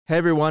Hey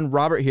everyone,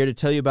 Robert here to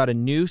tell you about a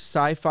new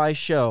sci-fi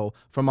show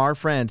from our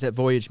friends at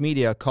Voyage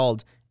Media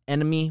called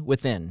Enemy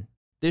Within.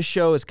 This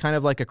show is kind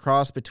of like a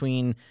cross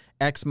between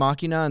Ex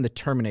Machina and the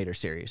Terminator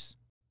series.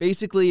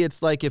 Basically,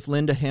 it's like if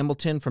Linda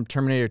Hamilton from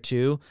Terminator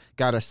 2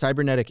 got a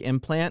cybernetic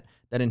implant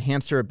that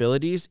enhanced her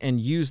abilities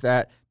and used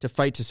that to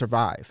fight to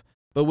survive,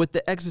 but with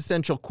the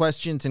existential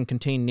questions and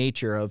contained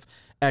nature of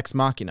Ex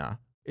Machina.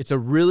 It's a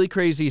really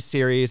crazy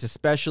series,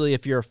 especially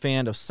if you're a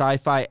fan of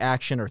sci-fi,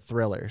 action, or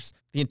thrillers.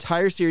 The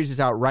entire series is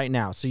out right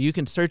now, so you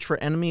can search for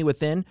Enemy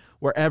Within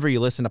wherever you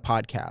listen to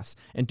podcasts.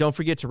 And don't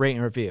forget to rate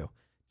and review.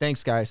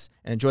 Thanks, guys,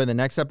 and enjoy the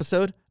next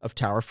episode of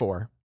Tower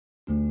 4.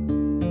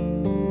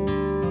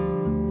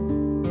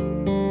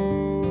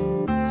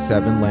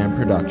 7 Lamb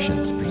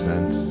Productions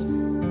presents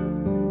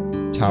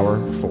Tower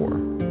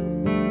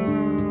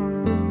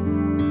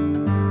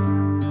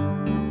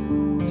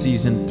 4.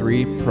 Season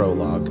 3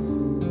 Prologue.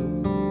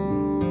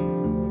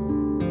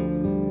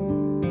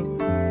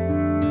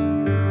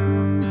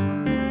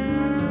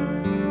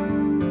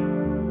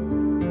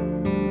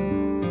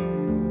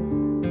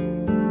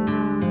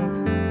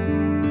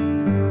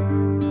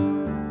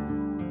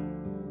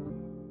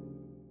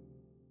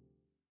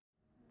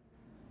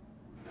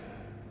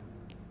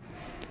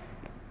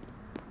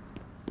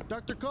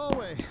 Dr.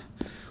 Galway,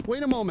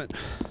 wait a moment.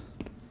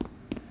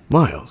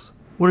 Miles,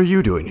 what are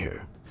you doing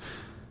here?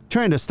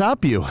 Trying to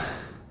stop you.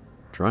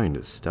 Trying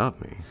to stop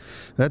me?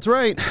 That's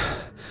right.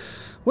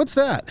 What's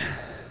that?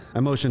 I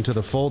motioned to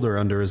the folder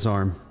under his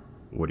arm.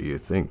 What do you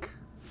think?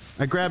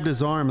 I grabbed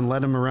his arm and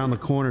led him around the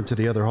corner to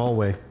the other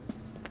hallway.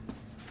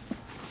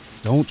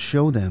 Don't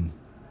show them.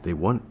 They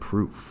want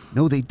proof.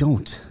 No, they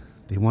don't.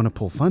 They want to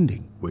pull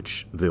funding.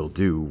 Which they'll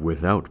do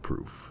without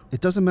proof.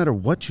 It doesn't matter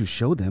what you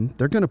show them.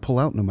 They're going to pull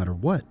out no matter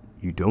what.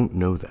 You don't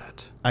know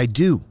that. I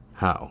do.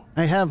 How?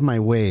 I have my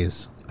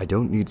ways. I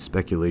don't need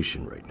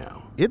speculation right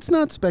now. It's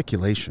not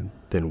speculation.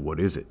 Then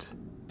what is it?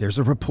 There's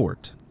a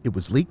report. It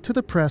was leaked to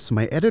the press.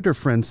 My editor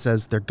friend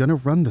says they're going to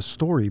run the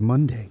story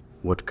Monday.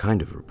 What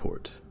kind of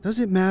report? Does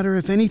it matter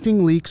if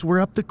anything leaks? We're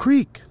up the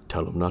creek.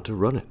 Tell him not to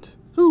run it.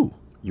 Who?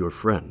 Your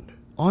friend.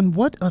 On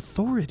what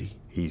authority?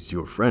 He's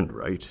your friend,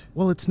 right?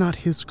 Well, it's not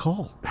his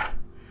call.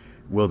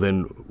 Well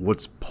then,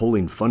 what's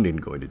pulling funding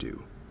going to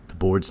do?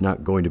 The board's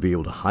not going to be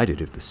able to hide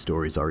it if the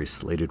story's already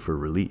slated for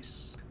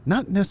release.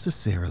 Not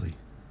necessarily.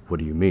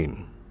 What do you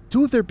mean?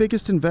 2 of their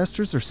biggest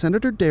investors are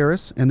Senator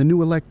Darris and the new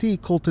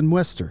electee, Colton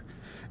Wester.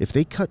 If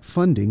they cut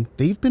funding,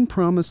 they've been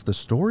promised the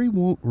story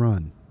won't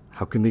run.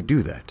 How can they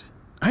do that?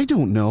 I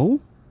don't know.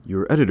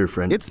 Your editor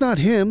friend... It's not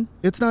him.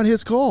 It's not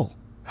his call.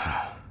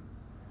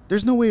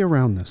 There's no way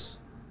around this.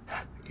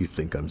 You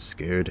think I'm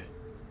scared?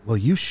 Well,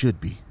 you should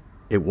be.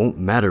 It won't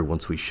matter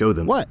once we show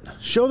them... What?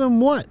 Show them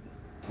what?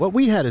 What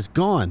we had is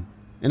gone.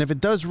 And if it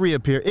does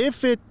reappear,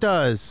 if it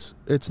does,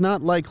 it's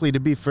not likely to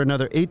be for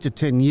another 8 to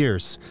 10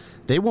 years.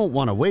 They won't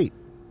want to wait.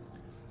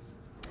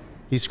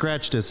 He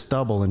scratched his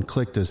stubble and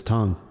clicked his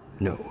tongue.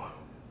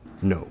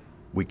 No,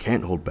 we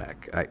can't hold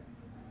back.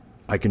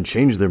 I can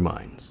change their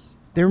minds.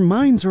 Their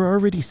minds are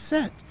already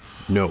set.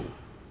 No,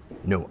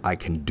 I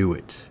can do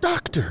it.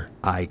 Doctor!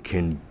 I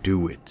can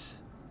do it.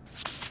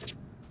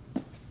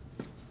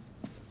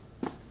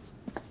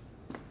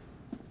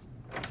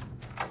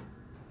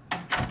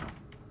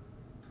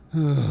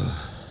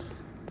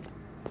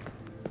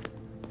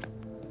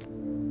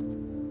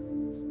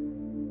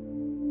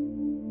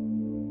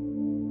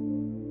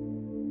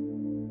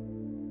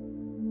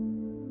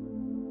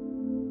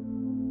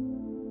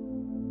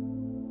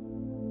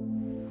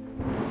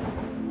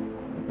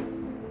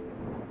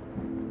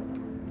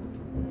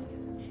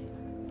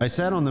 I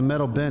sat on the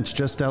metal bench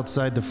just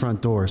outside the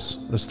front doors.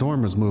 The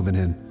storm was moving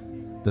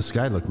in. The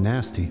sky looked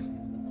nasty.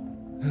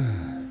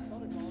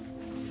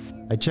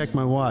 I checked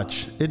my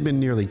watch. It'd been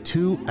nearly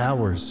 2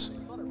 hours.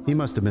 He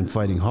must have been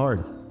fighting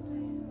hard.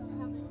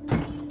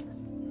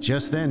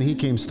 Just then, he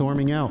came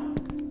storming out.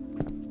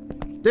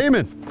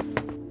 Damon!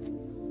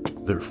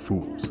 They're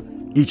fools.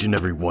 Each and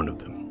every one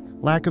of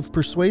them. Lack of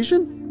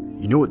persuasion?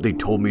 You know what they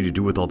told me to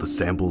do with all the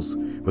samples?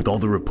 With all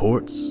the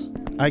reports?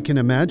 I can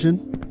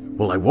imagine.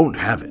 Well, I won't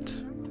have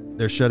it.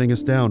 They're shutting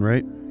us down,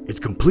 right? It's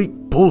complete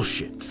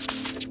bullshit.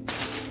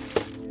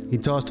 He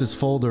tossed his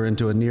folder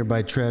into a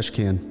nearby trash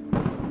can.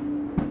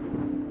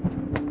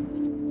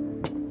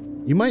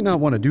 You might not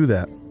want to do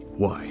that.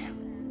 Why?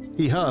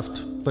 He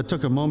huffed, but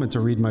took a moment to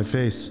read my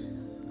face.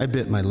 I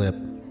bit my lip.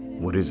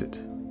 What is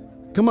it?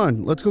 Come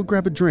on, let's go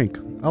grab a drink.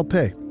 I'll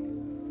pay.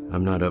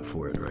 I'm not up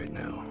for it right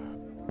now.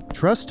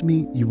 Trust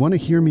me, you want to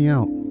hear me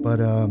out, but,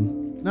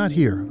 not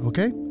here,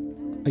 okay?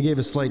 I gave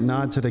a slight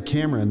nod to the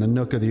camera in the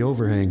nook of the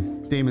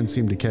overhang. Damon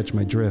seemed to catch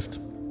my drift.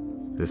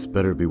 This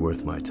better be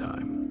worth my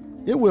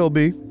time. It will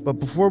be, but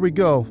before we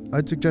go,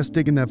 I'd suggest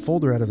digging that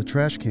folder out of the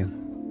trash can.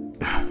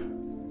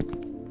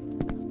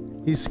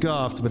 He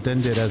scoffed, but then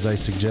did as I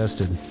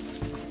suggested.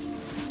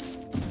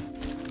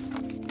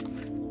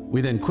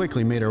 We then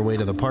quickly made our way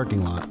to the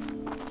parking lot.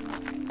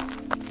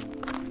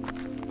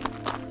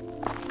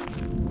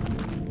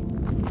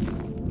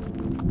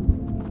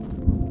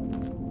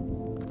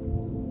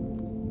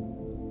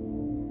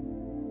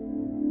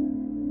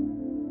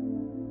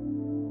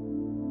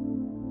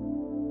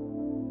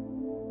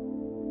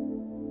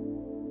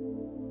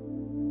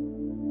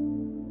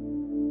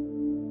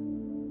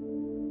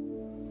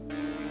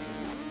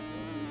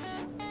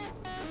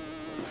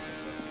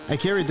 I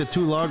carried the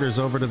 2 loggers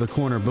over to the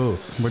corner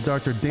booth, where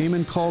Dr.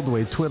 Damon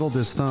Caldway twiddled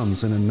his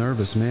thumbs in a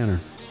nervous manner.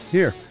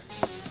 Here.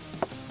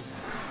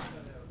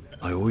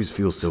 I always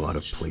feel so out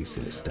of place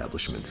in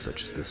establishments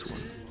such as this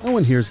one. No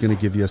one here's going to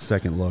give you a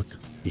second look.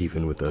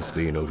 Even with us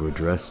being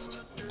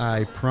overdressed?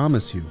 I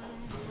promise you.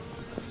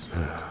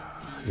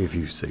 If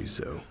you say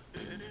so.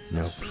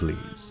 Now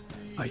please,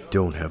 I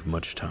don't have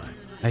much time.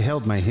 I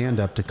held my hand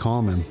up to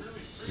calm him.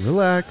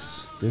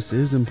 Relax, this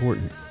is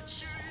important.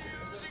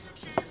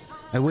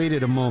 I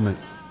waited a moment,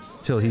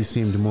 till he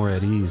seemed more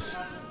at ease.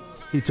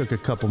 He took a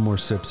couple more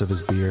sips of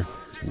his beer.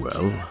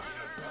 Well?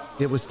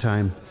 It was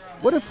time.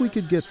 What if we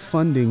could get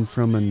funding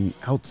from an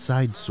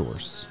outside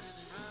source?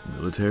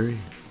 Military?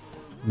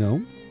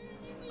 No.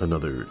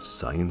 Another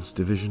science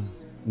division?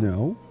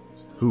 No.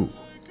 Who?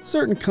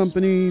 Certain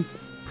company,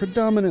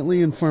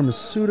 predominantly in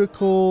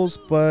pharmaceuticals,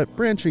 but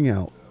branching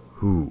out.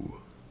 Who?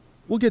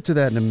 We'll get to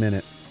that in a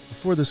minute.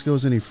 Before this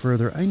goes any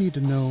further, I need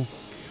to know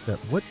that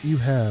what you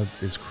have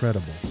is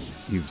credible.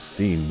 You've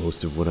seen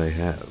most of what I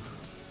have.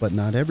 But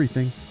not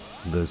everything.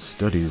 The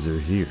studies are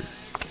here.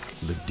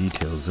 The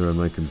details are on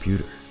my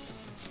computer.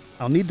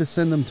 I'll need to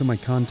send them to my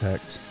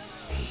contact.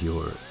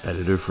 Your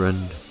editor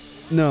friend?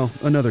 No,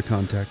 another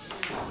contact.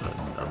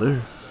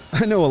 Another?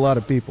 I know a lot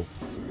of people.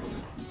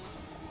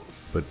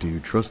 But do you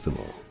trust them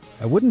all?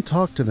 I wouldn't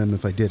talk to them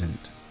if I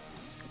didn't.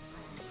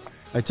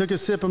 I took a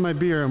sip of my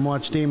beer and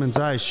watched Damon's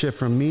eyes shift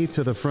from me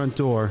to the front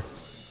door,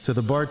 to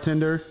the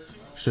bartender,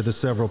 to the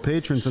several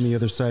patrons on the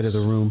other side of the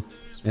room,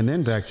 and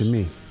then back to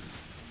me.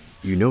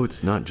 You know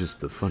it's not just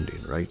the funding,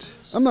 right?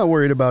 I'm not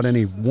worried about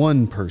any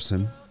one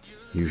person.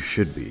 You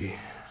should be.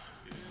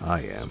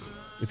 I am.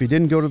 If he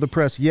didn't go to the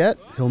press yet,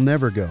 he'll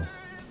never go.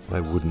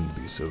 I wouldn't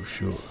be so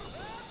sure.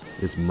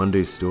 This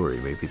Monday story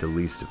may be the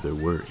least of their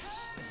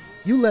worries.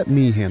 You let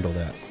me handle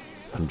that.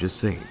 I'm just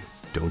saying,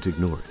 don't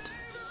ignore it.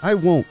 I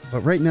won't,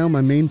 but right now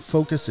my main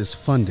focus is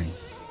funding.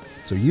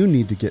 So you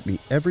need to get me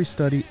every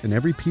study and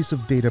every piece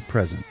of data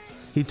present.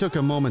 He took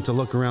a moment to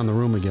look around the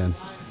room again.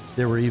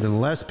 There were even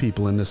less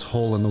people in this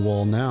hole in the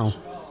wall now,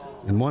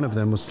 and one of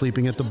them was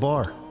sleeping at the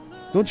bar.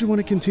 Don't you want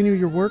to continue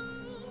your work?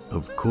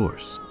 Of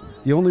course.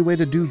 The only way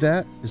to do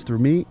that is through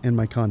me and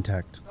my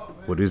contact.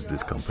 What is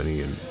this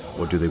company and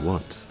what do they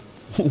want?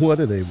 What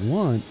do they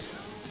want?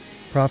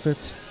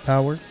 Profits,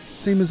 power,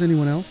 same as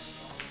anyone else.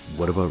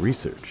 What about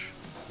research?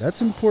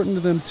 That's important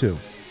to them too.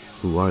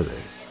 Who are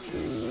they?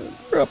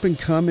 They're up and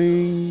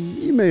coming.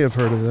 You may have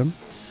heard of them.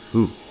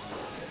 Who?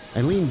 I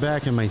leaned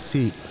back in my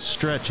seat,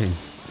 stretching,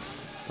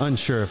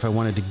 unsure if I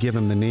wanted to give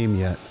him the name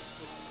yet.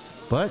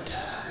 But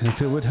if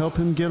it would help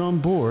him get on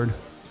board...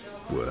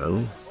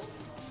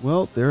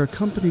 Well, they're a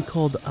company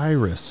called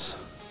Iris,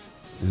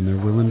 and they're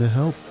willing to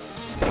help.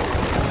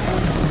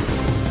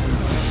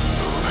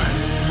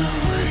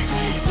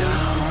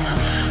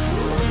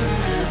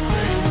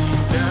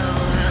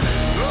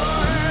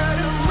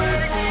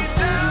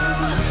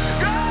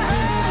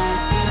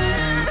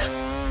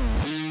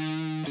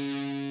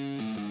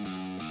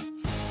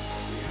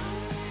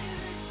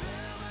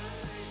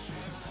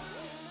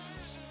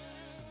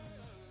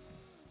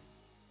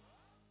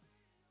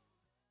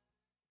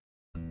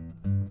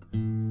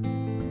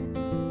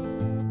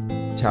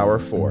 Tower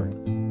 4,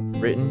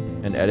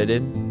 written and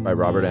edited by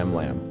Robert M.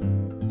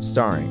 Lamb,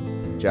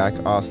 starring Jack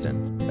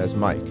Austin as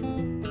Mike,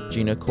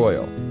 Gina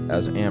Coyle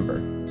as Amber,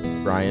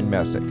 Brian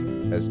Messick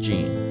as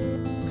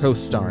Gene,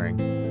 co-starring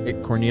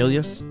It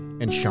Cornelius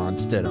and Sean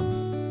Stidham.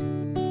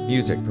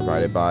 Music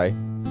provided by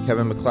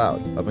Kevin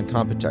MacLeod of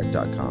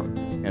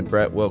Incompetech.com and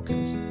Brett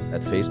Wilkins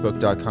at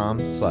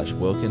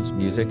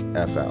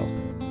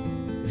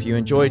Facebook.com/WilkinsMusicFL. If you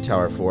enjoy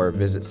Tower 4,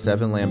 visit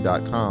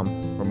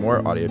 7lamb.com for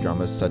more audio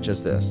dramas such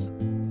as this.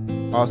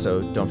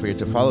 Also, don't forget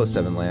to follow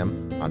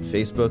 7Lamb on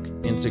Facebook,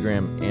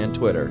 Instagram, and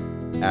Twitter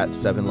at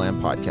 7Lamb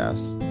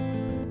Podcasts.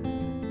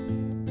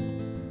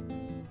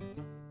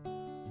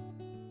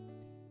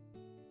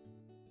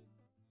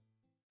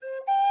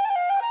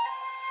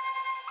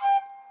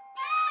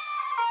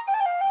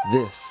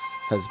 This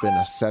has been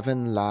a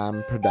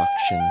 7Lamb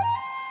production.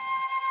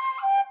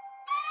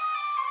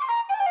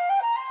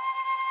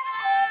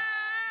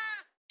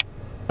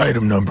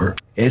 Item number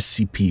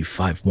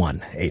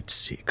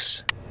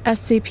SCP-5186.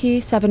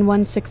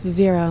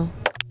 SCP-7160.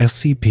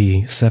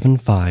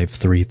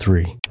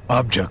 SCP-7533.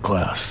 Object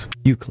Class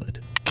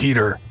Euclid.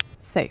 Keter.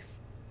 Safe.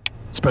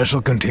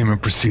 Special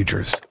Containment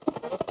Procedures.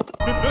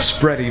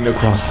 Spreading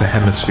across the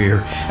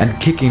hemisphere and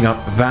kicking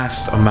up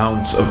vast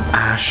amounts of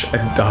ash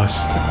and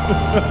dust.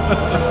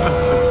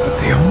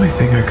 The only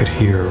thing I could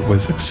hear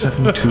was at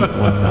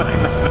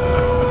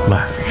 7219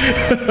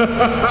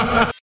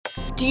 laughing.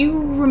 Do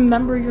you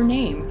remember your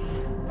name?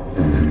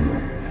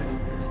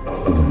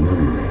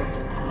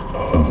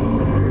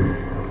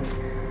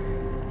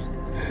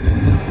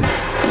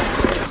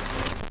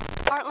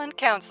 Heartland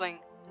Counseling.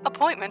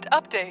 Appointment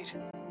update.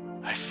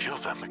 I feel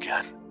them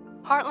again.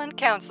 Heartland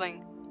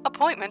Counseling.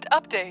 Appointment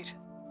update.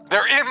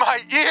 They're in my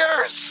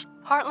ears!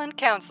 Heartland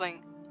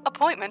Counseling.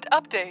 Appointment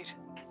update.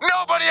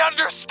 Nobody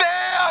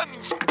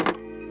understands!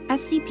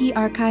 SCP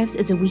Archives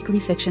is a weekly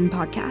fiction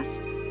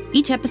podcast.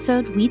 Each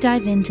episode, we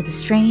dive into the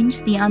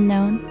strange, the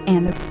unknown,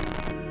 and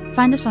the...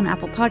 Find us on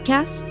Apple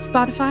Podcasts,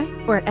 Spotify,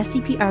 or at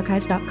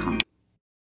scparchives.com.